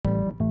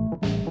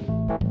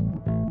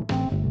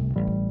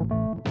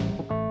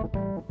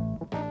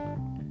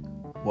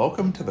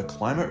welcome to the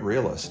Climate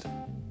Realist.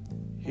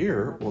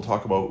 Here, we'll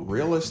talk about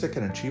realistic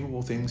and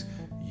achievable things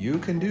you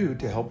can do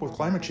to help with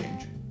climate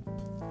change.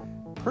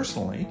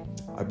 Personally,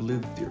 I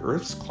believe that the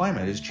Earth's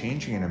climate is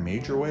changing in a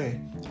major way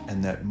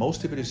and that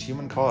most of it is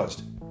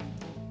human-caused.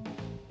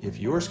 If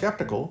you are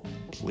skeptical,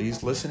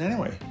 please listen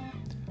anyway.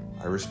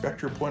 I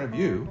respect your point of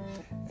view,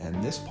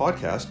 and this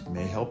podcast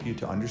may help you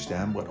to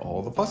understand what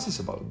all the fuss is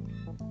about.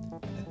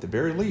 At the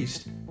very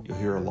least, you'll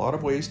hear a lot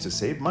of ways to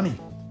save money.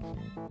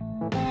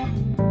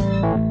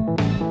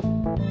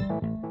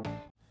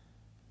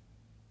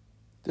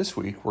 This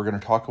week, we're going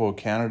to talk about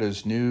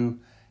Canada's new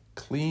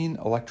clean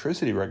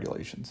electricity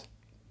regulations.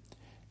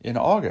 In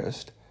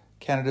August,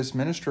 Canada's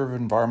Minister of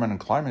Environment and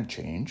Climate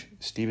Change,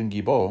 Stephen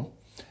Guilbault,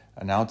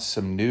 announced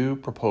some new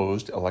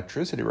proposed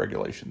electricity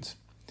regulations.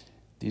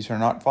 These are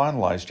not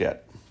finalized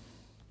yet.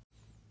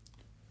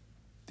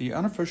 The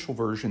unofficial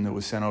version that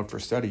was sent out for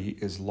study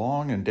is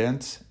long and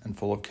dense and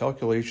full of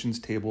calculations,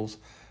 tables,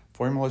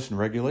 formulas, and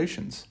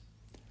regulations.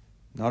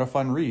 Not a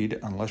fun read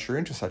unless you're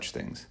into such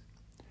things.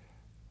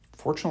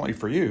 Fortunately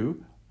for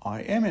you,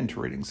 I am into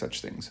reading such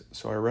things,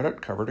 so I read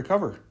it cover to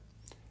cover.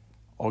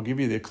 I'll give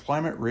you the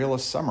Climate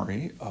Realist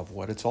summary of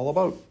what it's all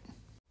about.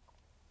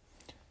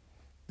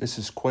 This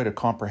is quite a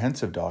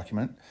comprehensive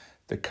document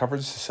that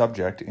covers the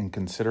subject in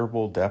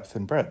considerable depth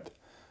and breadth.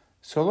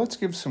 So let's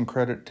give some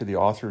credit to the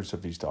authors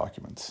of these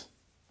documents.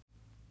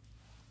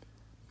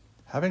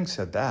 Having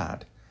said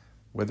that,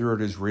 whether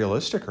it is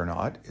realistic or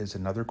not is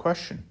another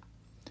question.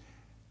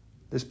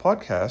 This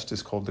podcast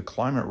is called The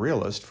Climate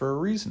Realist for a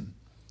reason.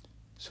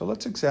 So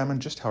let's examine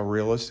just how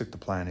realistic the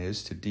plan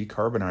is to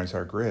decarbonize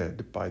our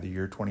grid by the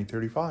year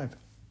 2035.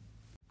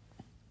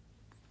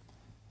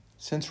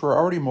 Since we're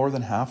already more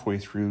than halfway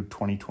through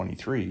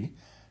 2023,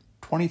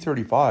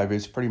 2035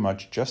 is pretty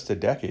much just a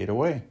decade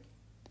away.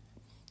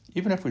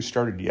 Even if we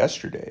started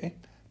yesterday,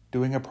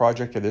 doing a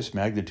project of this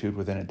magnitude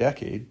within a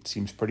decade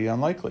seems pretty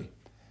unlikely.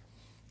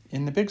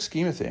 In the big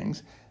scheme of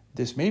things,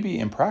 this may be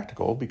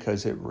impractical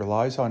because it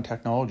relies on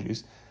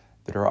technologies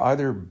that are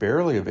either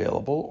barely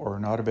available or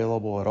not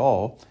available at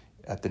all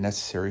at the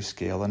necessary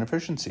scale and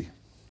efficiency.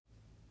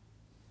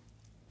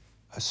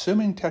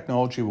 Assuming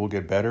technology will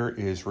get better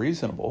is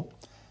reasonable,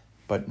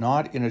 but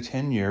not in a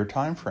 10-year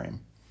time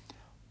frame.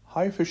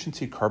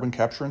 High-efficiency carbon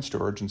capture and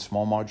storage and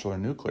small modular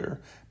nuclear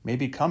may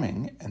be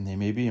coming and they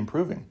may be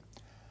improving,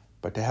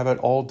 but to have it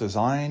all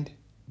designed,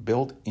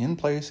 built, in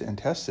place, and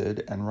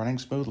tested and running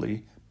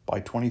smoothly by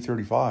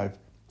 2035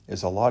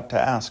 is a lot to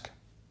ask.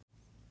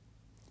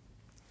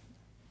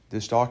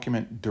 This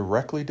document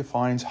directly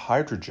defines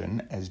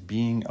hydrogen as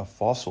being a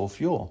fossil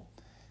fuel.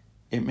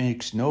 It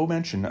makes no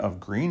mention of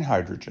green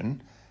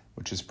hydrogen,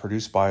 which is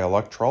produced by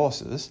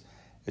electrolysis,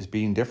 as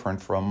being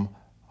different from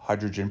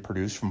hydrogen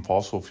produced from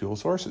fossil fuel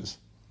sources.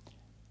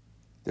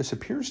 This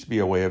appears to be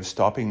a way of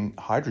stopping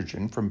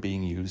hydrogen from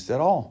being used at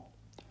all.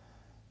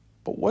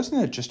 But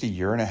wasn't it just a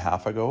year and a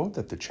half ago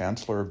that the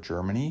Chancellor of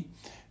Germany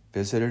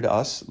visited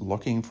us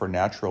looking for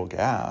natural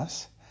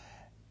gas,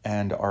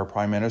 and our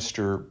Prime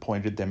Minister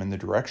pointed them in the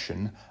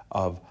direction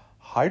of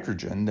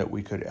hydrogen that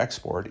we could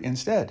export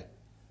instead?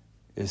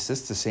 Is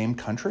this the same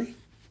country?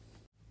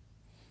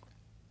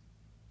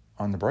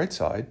 On the bright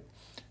side,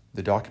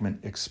 the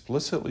document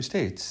explicitly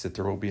states that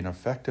there will be an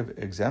effective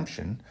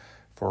exemption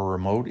for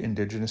remote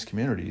Indigenous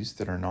communities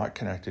that are not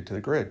connected to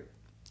the grid.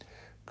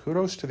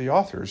 Kudos to the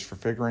authors for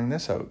figuring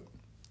this out.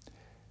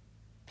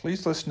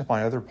 Please listen to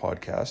my other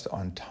podcast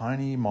on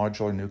tiny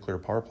modular nuclear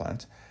power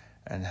plants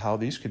and how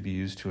these could be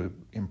used to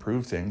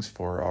improve things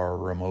for our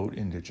remote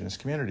Indigenous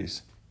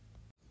communities.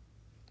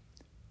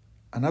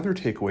 Another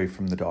takeaway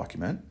from the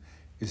document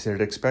is that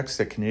it expects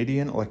that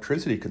Canadian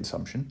electricity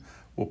consumption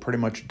will pretty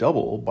much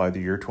double by the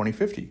year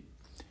 2050.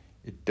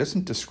 It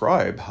doesn't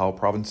describe how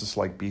provinces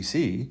like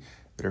BC,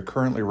 that are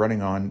currently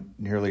running on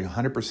nearly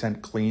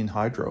 100% clean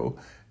hydro,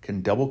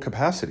 can double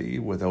capacity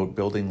without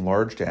building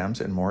large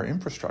dams and more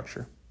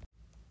infrastructure.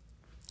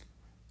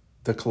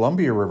 The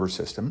Columbia River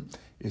system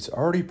is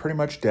already pretty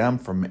much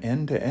dammed from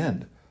end to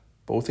end,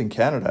 both in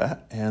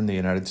Canada and the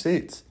United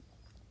States.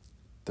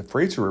 The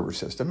Fraser River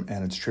system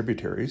and its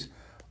tributaries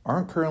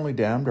aren't currently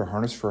dammed or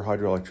harnessed for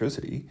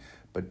hydroelectricity,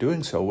 but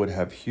doing so would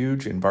have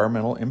huge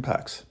environmental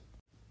impacts.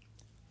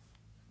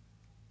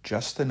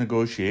 Just the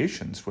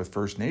negotiations with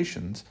First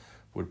Nations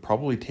would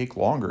probably take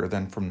longer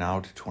than from now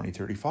to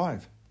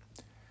 2035.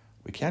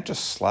 We can't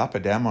just slap a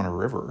dam on a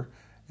river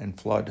and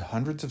flood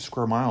hundreds of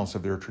square miles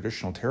of their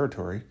traditional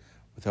territory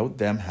without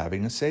them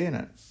having a say in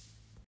it.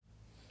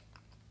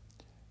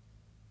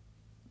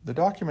 The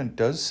document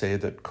does say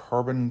that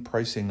carbon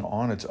pricing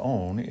on its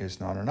own is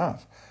not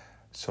enough,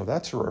 so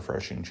that's a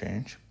refreshing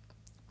change.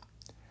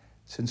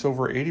 Since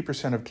over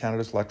 80% of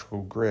Canada's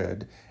electrical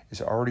grid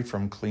is already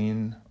from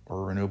clean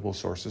or renewable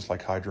sources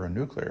like hydro and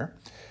nuclear,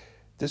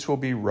 this will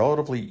be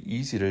relatively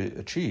easy to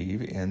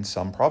achieve in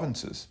some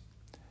provinces.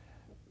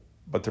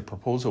 But the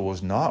proposal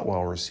was not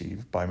well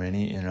received by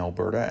many in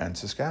Alberta and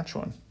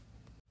Saskatchewan.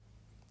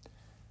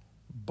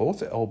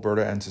 Both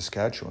Alberta and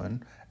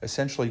Saskatchewan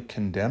essentially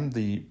condemned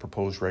the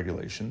proposed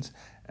regulations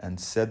and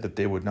said that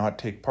they would not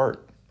take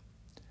part.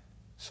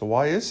 So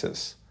why is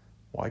this?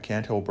 Why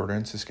can't Alberta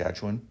and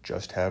Saskatchewan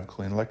just have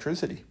clean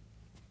electricity?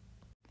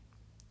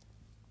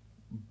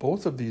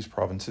 Both of these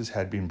provinces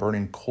had been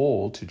burning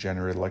coal to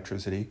generate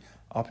electricity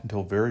up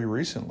until very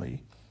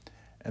recently,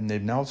 and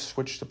they've now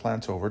switched the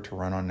plants over to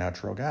run on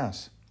natural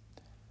gas.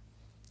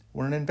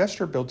 When an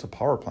investor builds a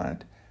power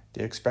plant,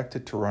 they expect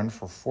it to run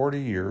for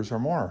 40 years or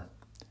more.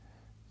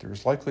 There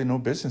is likely no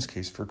business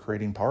case for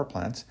creating power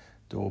plants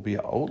that will be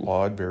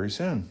outlawed very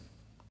soon.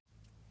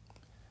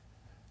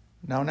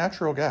 Now,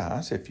 natural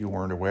gas, if you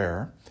weren't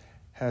aware,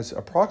 has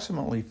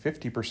approximately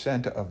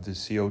 50% of the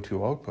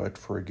CO2 output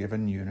for a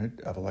given unit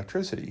of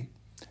electricity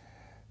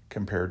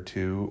compared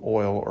to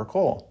oil or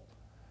coal.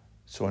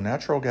 So a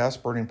natural gas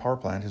burning power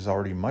plant is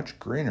already much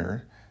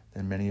greener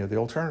than many of the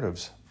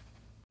alternatives.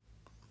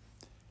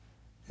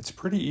 It's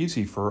pretty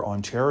easy for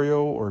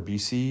Ontario or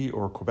BC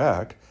or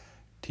Quebec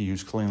to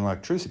use clean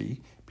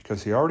electricity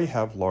because they already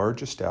have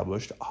large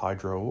established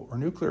hydro or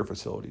nuclear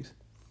facilities.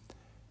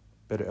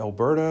 But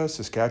Alberta,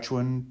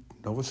 Saskatchewan,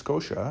 Nova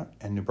Scotia,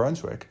 and New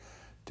Brunswick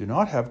do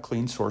not have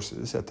clean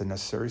sources at the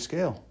necessary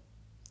scale.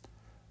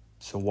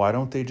 So why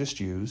don't they just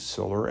use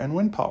solar and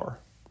wind power?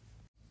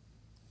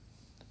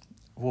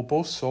 Well,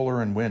 both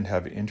solar and wind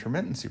have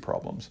intermittency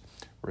problems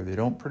where they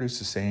don't produce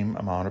the same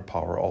amount of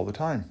power all the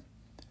time.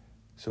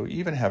 So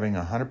even having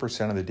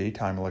 100% of the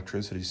daytime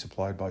electricity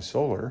supplied by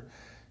solar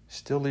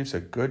still leaves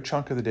a good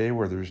chunk of the day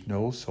where there's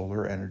no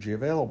solar energy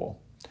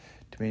available.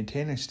 To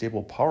maintain a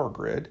stable power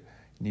grid,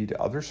 you need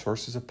other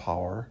sources of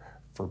power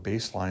for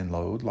baseline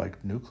load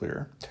like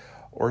nuclear,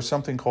 or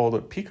something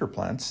called peaker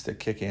plants that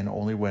kick in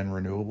only when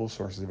renewable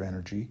sources of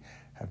energy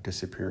have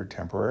disappeared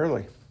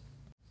temporarily.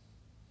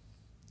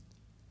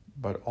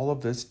 But all of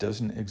this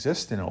doesn't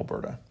exist in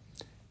Alberta.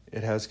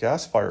 It has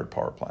gas-fired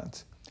power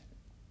plants.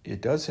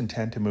 It does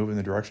intend to move in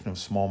the direction of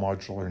small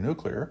modular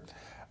nuclear,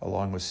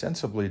 along with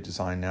sensibly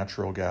designed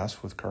natural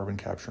gas with carbon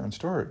capture and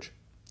storage.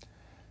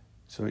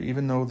 So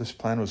even though this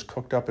plan was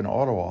cooked up in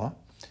Ottawa,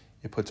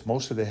 it puts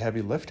most of the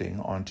heavy lifting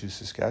onto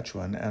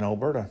Saskatchewan and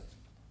Alberta.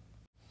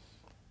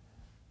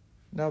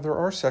 Now, there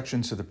are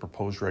sections of the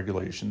proposed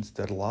regulations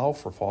that allow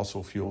for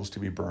fossil fuels to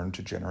be burned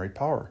to generate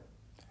power.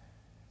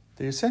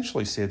 They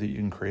essentially say that you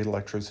can create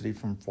electricity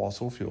from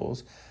fossil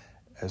fuels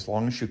as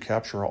long as you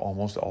capture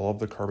almost all of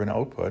the carbon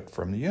output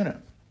from the unit.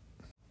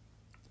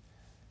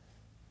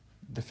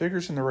 The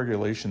figures in the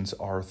regulations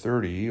are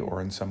 30,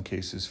 or in some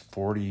cases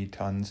 40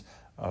 tons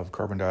of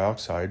carbon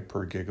dioxide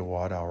per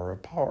gigawatt hour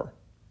of power.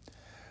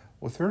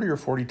 Well, 30 or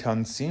 40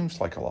 tons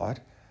seems like a lot,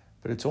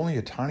 but it's only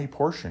a tiny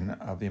portion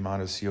of the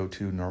amount of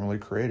CO2 normally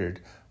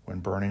created when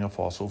burning a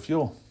fossil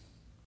fuel.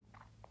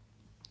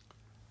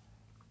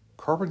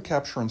 Carbon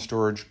capture and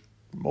storage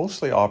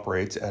mostly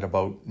operates at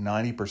about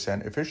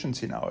 90%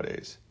 efficiency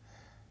nowadays.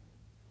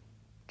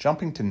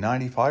 Jumping to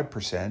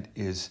 95%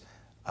 is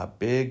a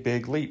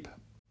big leap.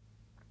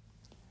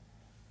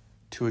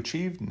 To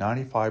achieve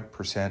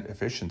 95%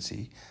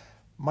 efficiency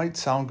might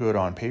sound good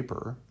on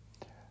paper,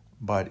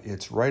 but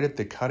it's right at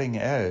the cutting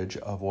edge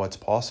of what's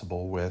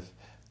possible with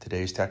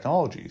today's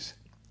technologies.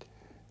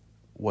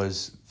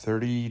 Was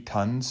 30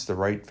 tons the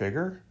right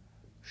figure?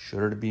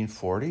 Should it have been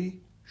 40?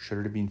 Should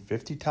it have been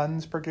 50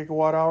 tons per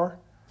gigawatt hour?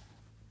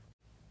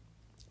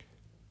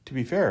 To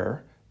be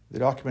fair, the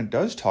document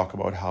does talk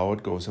about how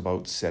it goes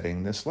about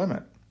setting this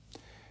limit.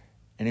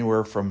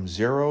 Anywhere from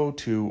 0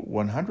 to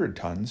 100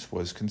 tons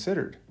was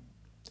considered.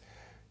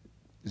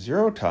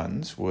 0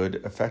 tons would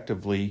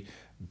effectively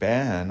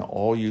ban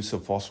all use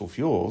of fossil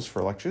fuels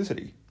for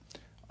electricity.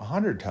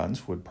 100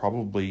 tons would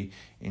probably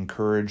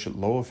encourage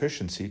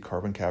low-efficiency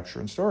carbon capture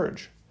and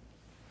storage.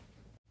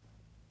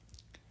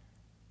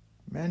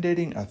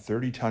 Mandating a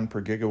 30-ton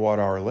per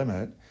gigawatt-hour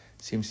limit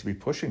seems to be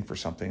pushing for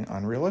something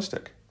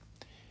unrealistic.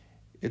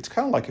 It's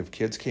kind of like if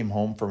kids came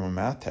home from a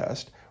math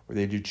test where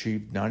they'd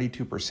achieved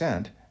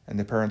 92% and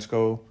the parents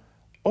go,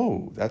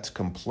 "Oh, that's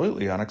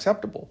completely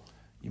unacceptable.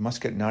 You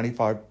must get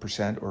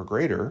 95% or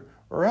greater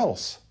or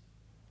else."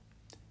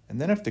 And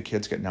then if the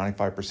kids get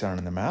 95%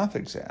 on the math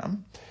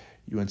exam,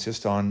 you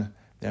insist on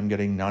them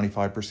getting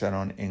 95%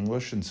 on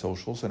English and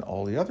socials and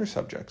all the other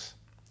subjects.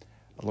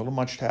 A little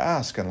much to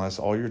ask unless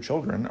all your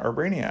children are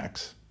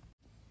brainiacs.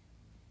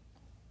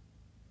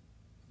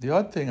 The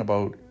odd thing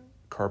about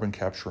carbon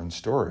capture and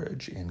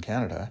storage in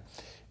Canada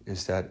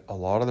is that a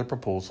lot of the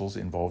proposals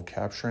involve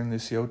capturing the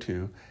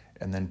CO2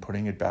 and then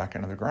putting it back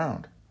into the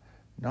ground,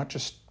 not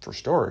just for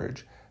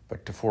storage,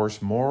 but to force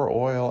more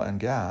oil and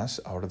gas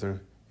out of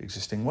the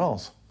existing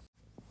wells.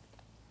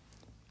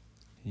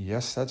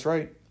 Yes, that's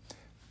right.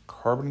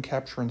 Carbon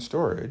capture and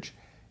storage,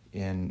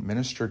 in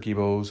Minister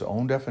Guilbault's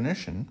own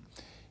definition,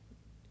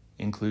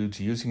 includes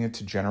using it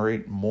to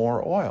generate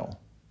more oil.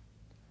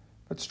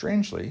 But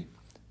strangely,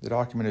 the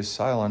document is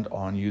silent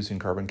on using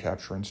carbon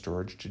capture and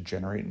storage to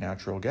generate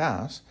natural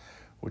gas,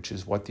 which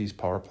is what these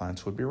power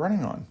plants would be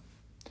running on.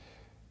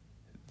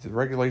 The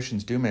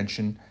regulations do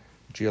mention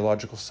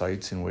geological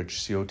sites in which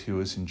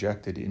CO2 is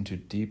injected into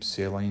deep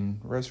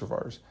saline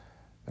reservoirs,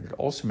 but it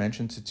also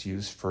mentions its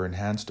use for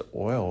enhanced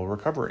oil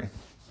recovery.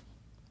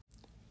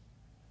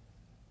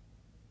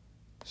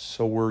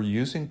 So we're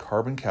using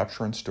carbon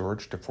capture and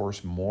storage to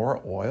force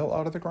more oil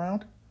out of the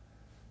ground?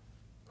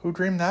 Who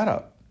dreamed that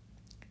up?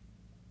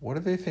 What do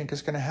they think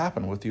is going to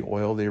happen with the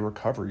oil they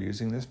recover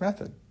using this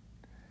method?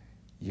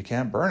 You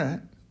can't burn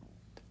it.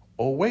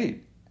 Oh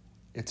wait,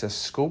 it's a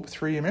Scope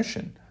 3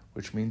 emission,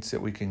 which means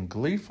that we can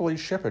gleefully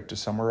ship it to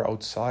somewhere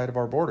outside of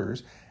our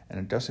borders and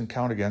it doesn't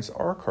count against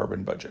our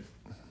carbon budget.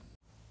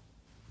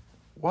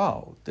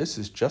 Wow, this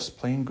is just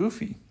plain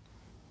goofy.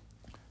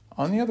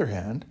 On the other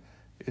hand,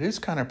 it is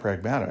kind of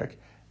pragmatic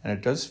and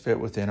it does fit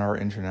within our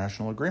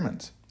international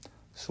agreements,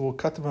 so we'll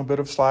cut them a bit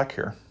of slack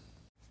here.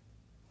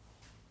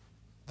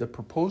 The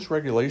proposed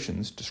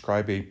regulations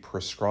describe a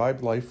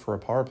prescribed life for a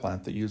power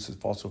plant that uses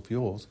fossil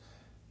fuels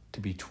to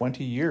be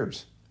 20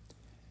 years.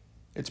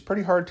 It's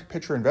pretty hard to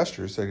picture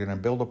investors that are going to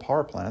build a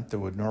power plant that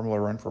would normally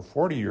run for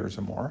 40 years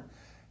or more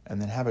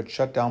and then have it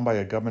shut down by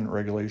a government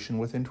regulation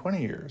within 20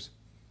 years,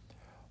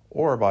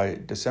 or by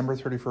December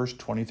 31st,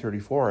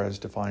 2034 as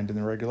defined in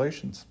the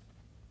regulations.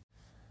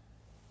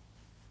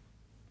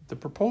 The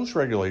proposed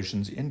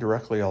regulations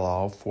indirectly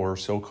allow for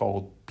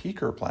so-called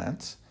peaker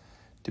plants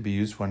to be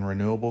used when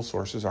renewable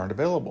sources aren't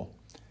available.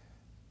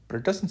 But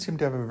it doesn't seem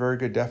to have a very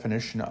good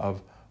definition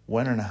of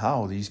when and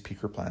how these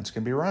peaker plants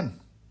can be run.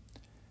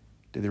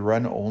 Do they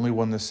run only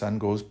when the sun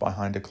goes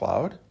behind a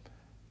cloud?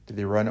 Do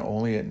they run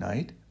only at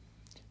night?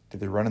 Do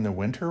they run in the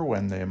winter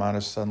when the amount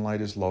of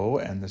sunlight is low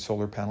and the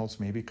solar panels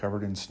may be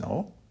covered in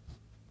snow?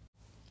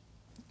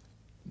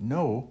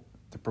 No,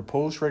 the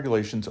proposed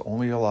regulations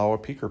only allow a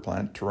peaker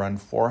plant to run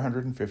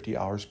 450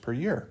 hours per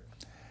year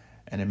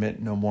and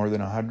emit no more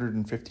than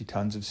 150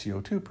 tons of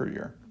CO2 per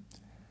year.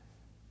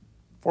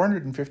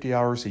 450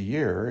 hours a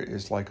year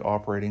is like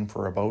operating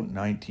for about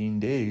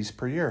 19 days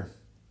per year.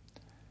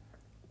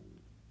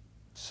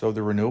 So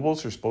the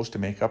renewables are supposed to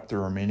make up the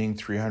remaining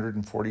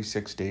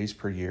 346 days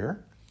per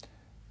year?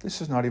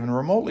 This is not even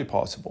remotely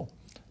possible.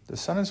 The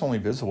sun is only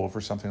visible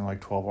for something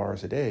like 12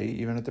 hours a day,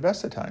 even at the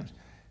best of times,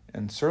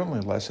 and certainly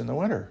less in the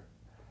winter.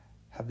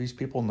 Have these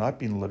people not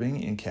been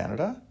living in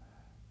Canada?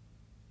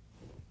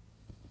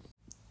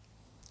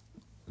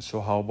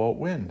 So how about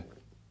wind?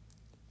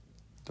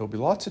 There'll be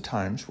lots of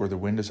times where the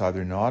wind is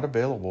either not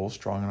available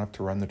strong enough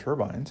to run the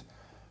turbines,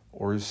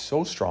 or is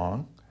so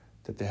strong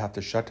that they have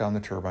to shut down the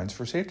turbines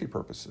for safety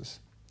purposes.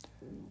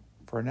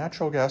 For a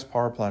natural gas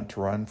power plant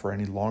to run for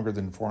any longer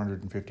than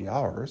 450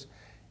 hours,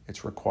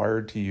 it's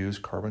required to use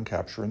carbon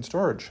capture and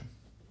storage.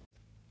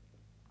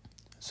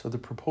 So the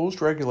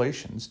proposed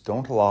regulations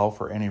don't allow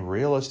for any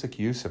realistic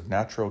use of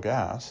natural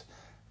gas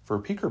for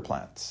peaker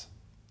plants.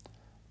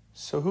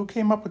 So who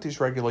came up with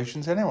these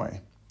regulations anyway?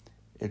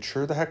 It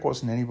sure the heck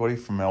wasn't anybody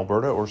from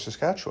Alberta or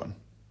Saskatchewan.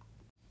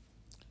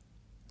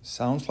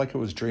 Sounds like it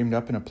was dreamed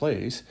up in a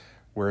place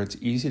where it's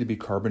easy to be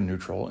carbon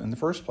neutral in the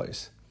first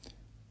place.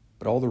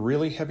 But all the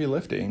really heavy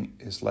lifting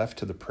is left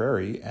to the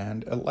Prairie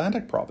and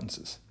Atlantic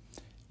provinces.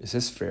 Is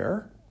this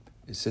fair?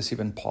 Is this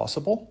even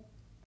possible?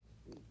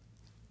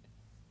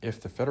 If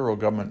the federal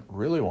government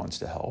really wants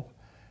to help,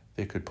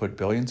 they could put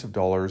billions of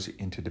dollars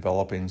into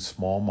developing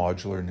small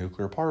modular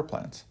nuclear power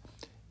plants.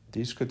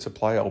 These could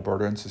supply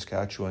Alberta and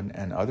Saskatchewan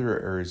and other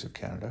areas of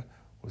Canada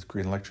with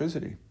green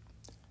electricity.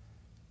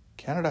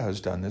 Canada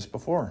has done this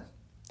before.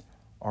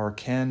 Our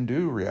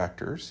CANDO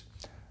reactors,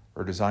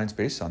 or designs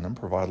based on them,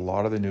 provide a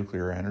lot of the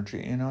nuclear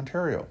energy in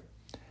Ontario.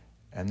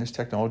 And this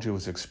technology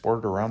was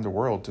exported around the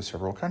world to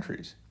several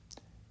countries.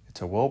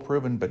 It's a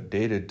well-proven but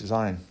dated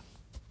design.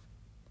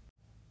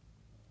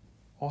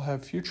 I'll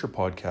have future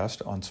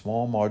podcasts on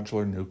small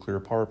modular nuclear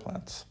power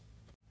plants.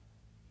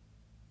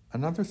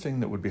 Another thing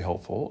that would be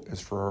helpful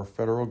is for our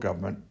federal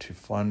government to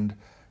fund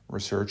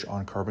research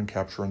on carbon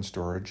capture and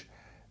storage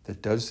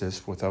that does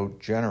this without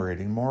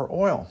generating more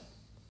oil.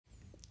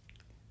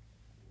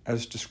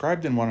 As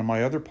described in one of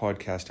my other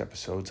podcast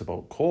episodes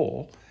about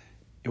coal,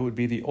 it would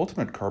be the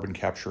ultimate carbon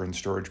capture and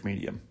storage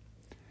medium.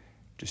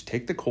 Just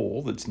take the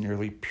coal that's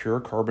nearly pure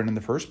carbon in the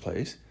first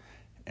place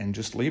and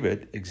just leave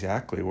it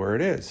exactly where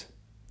it is.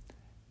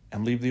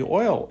 And leave the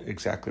oil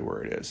exactly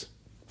where it is.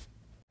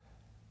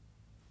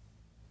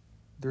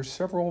 There's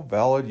several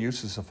valid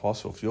uses of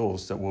fossil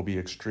fuels that will be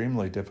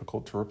extremely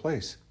difficult to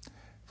replace.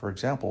 For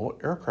example,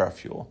 aircraft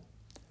fuel.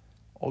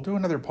 I'll do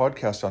another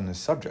podcast on this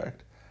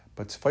subject,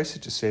 but suffice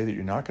it to say that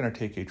you're not going to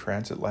take a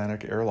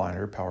transatlantic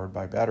airliner powered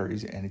by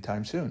batteries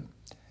anytime soon.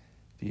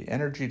 The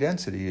energy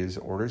density is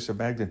orders of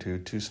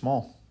magnitude too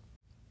small.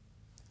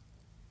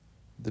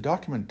 The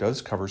document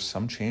does cover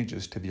some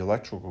changes to the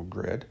electrical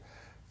grid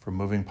for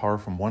moving power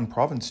from one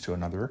province to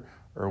another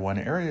or one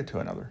area to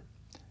another,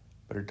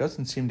 but it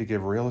doesn't seem to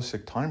give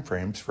realistic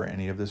timeframes for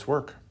any of this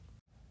work.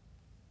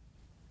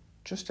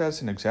 Just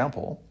as an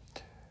example,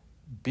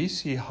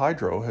 BC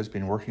Hydro has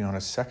been working on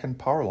a second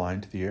power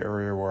line to the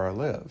area where I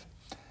live.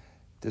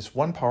 This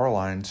one power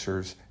line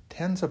serves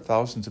tens of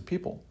thousands of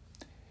people.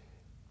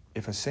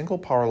 If a single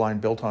power line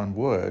built on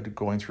wood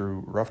going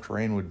through rough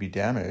terrain would be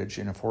damaged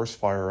in a forest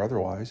fire or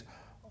otherwise,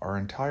 our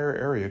entire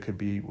area could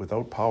be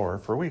without power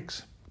for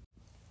weeks.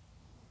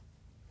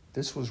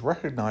 This was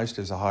recognized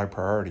as a high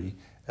priority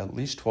at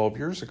least 12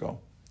 years ago,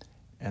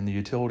 and the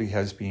utility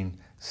has been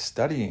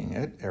studying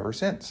it ever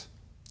since.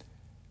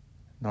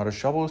 Not a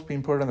shovel has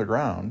been put on the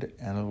ground,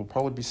 and it will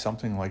probably be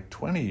something like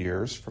 20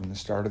 years from the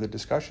start of the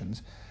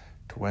discussions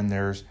to when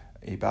there's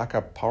a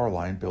backup power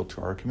line built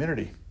to our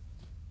community.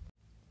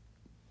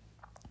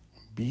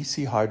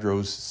 BC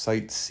Hydro's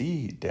Site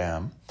C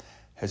dam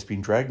has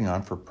been dragging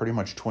on for pretty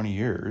much 20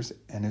 years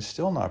and is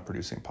still not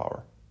producing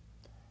power.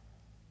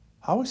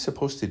 How are we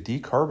supposed to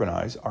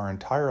decarbonize our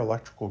entire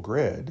electrical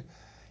grid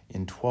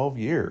in 12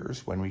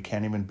 years when we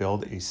can't even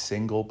build a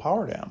single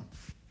power dam?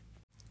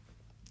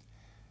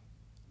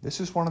 This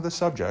is one of the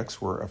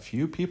subjects where a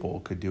few people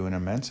could do an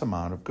immense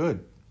amount of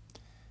good.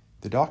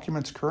 The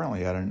document's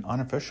currently at an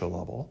unofficial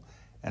level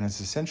and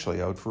is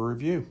essentially out for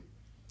review.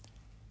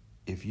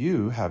 If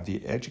you have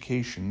the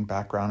education,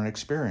 background, and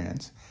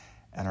experience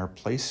and are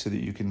placed so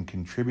that you can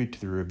contribute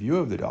to the review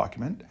of the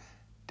document,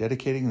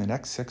 dedicating the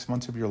next 6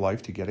 months of your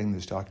life to getting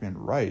this document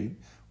right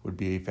would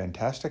be a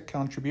fantastic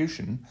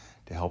contribution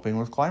to helping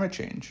with climate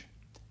change.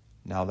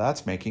 Now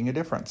that's making a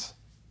difference.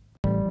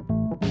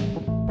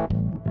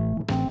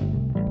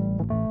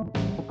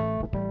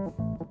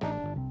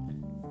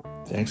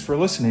 Thanks for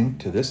listening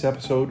to this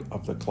episode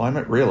of The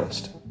Climate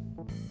Realist.